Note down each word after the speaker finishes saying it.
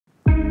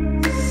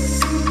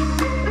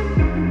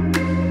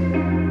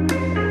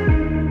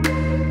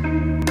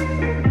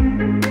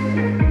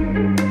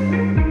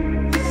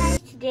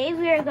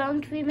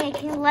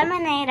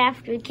lemonade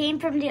after we came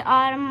from the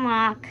autumn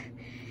walk.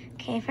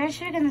 Okay, first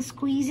we're gonna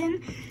squeeze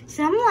in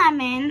some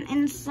lemon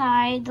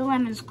inside the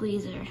lemon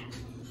squeezer.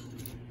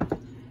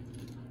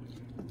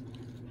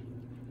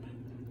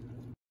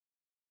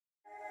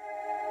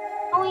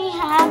 We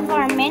have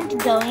our mint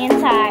going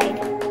inside.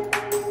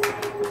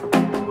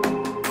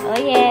 Oh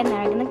yeah,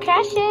 now we're gonna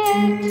crush it.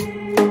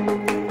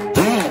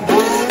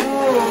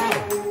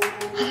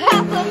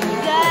 That looks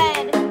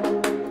good.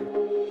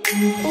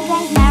 So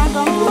guys, now we're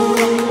going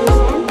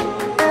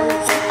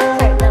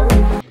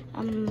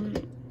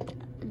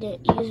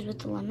to use with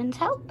the lemon's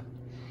help.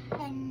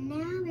 And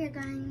now we're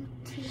going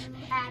to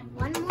add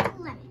one more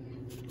lemon.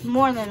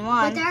 More than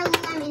one. With our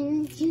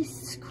lemon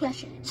juice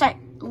crusher. Sorry,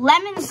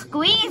 lemon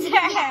squeezer.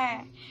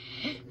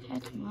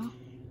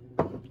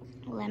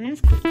 Lemon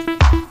squeezer.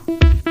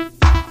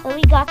 So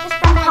we got this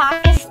from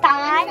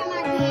Pakistan.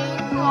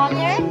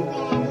 Water.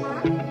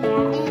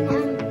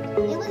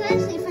 It was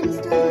actually a funny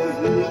story because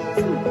we made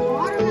some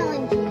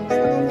watermelon juice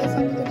and then they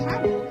said we could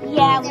have it.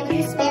 Yeah, there was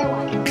a spare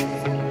one.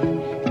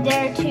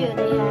 There too,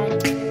 they had.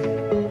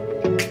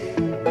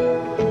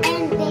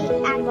 And they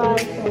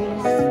added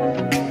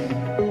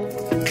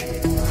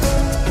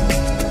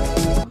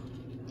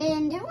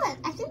and there was,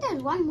 I think there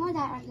was one more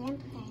that our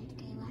grandparents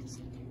gave us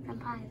from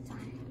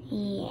Pakistan.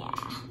 Yeah.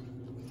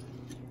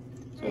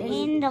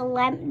 In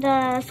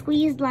the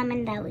squeezed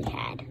lemon that we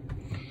had.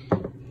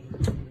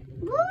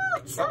 Woo,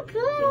 it's so good.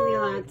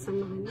 We'll add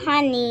some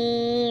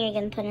honey. You're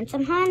gonna put in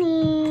some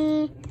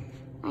honey.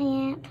 Oh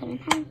yeah, put in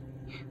honey.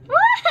 Woo!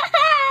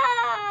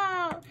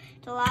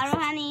 It's a lot of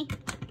honey.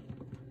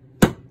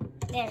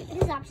 There we go.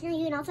 This is optional.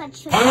 You can also add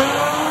sugar.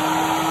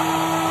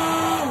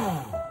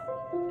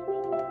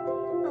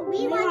 But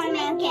we want to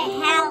make it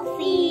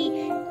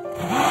healthy.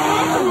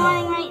 It's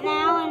morning right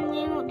now, and we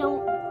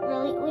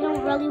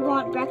don't really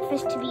want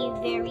breakfast to be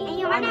very And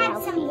you want to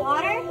add some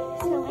water?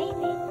 So wait.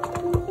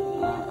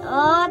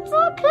 Oh, it's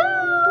so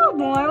cool!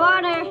 More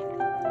water.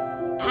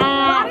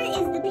 Water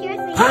is the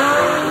purest thing.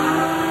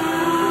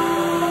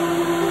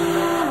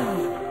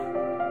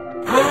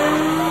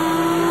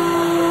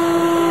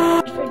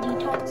 For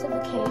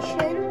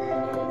detoxification.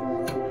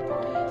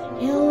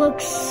 It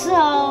looks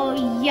so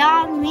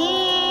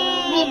yummy.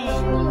 Make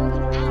sure you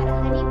can add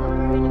honey, but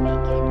we're going to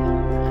make it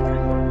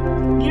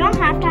You don't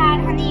have to add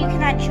honey, you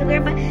can add sugar,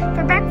 but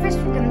for breakfast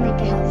we're gonna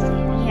make it healthy.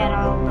 We had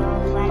all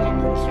those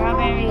lemons and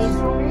strawberries.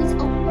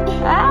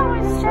 Oh,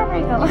 where's the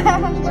strawberry go?